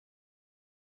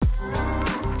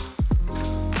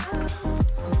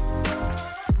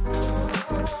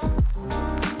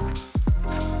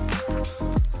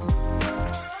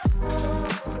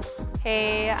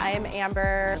Hey, I'm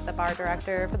Amber, the bar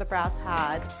director for the Brass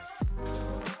Hat.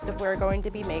 We're going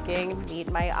to be making Meet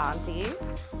My Auntie.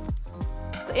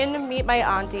 In Meet My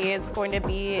Auntie, it's going to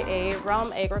be a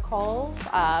rum agricole,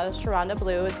 Charanda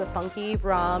Blue, it's a funky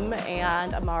rum,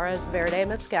 and Amara's Verde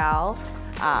Mezcal.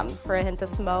 For a hint of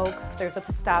smoke, there's a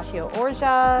pistachio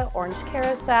orgeat, orange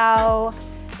curacao,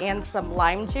 and some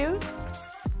lime juice.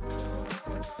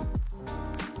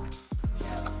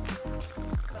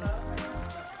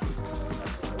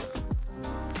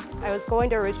 I was going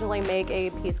to originally make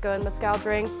a pisco and mezcal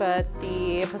drink, but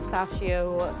the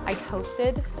pistachio I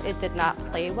toasted. It did not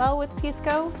play well with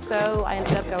pisco, so I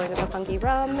ended up going with a funky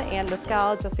rum and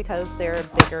mezcal just because they're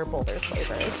bigger, bolder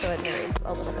flavors, so it married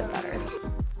a little bit better.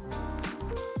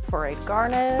 For a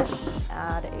garnish,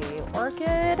 add a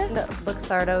orchid and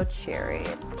Luxardo cherry.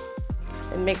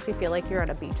 It makes you feel like you're on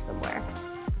a beach somewhere.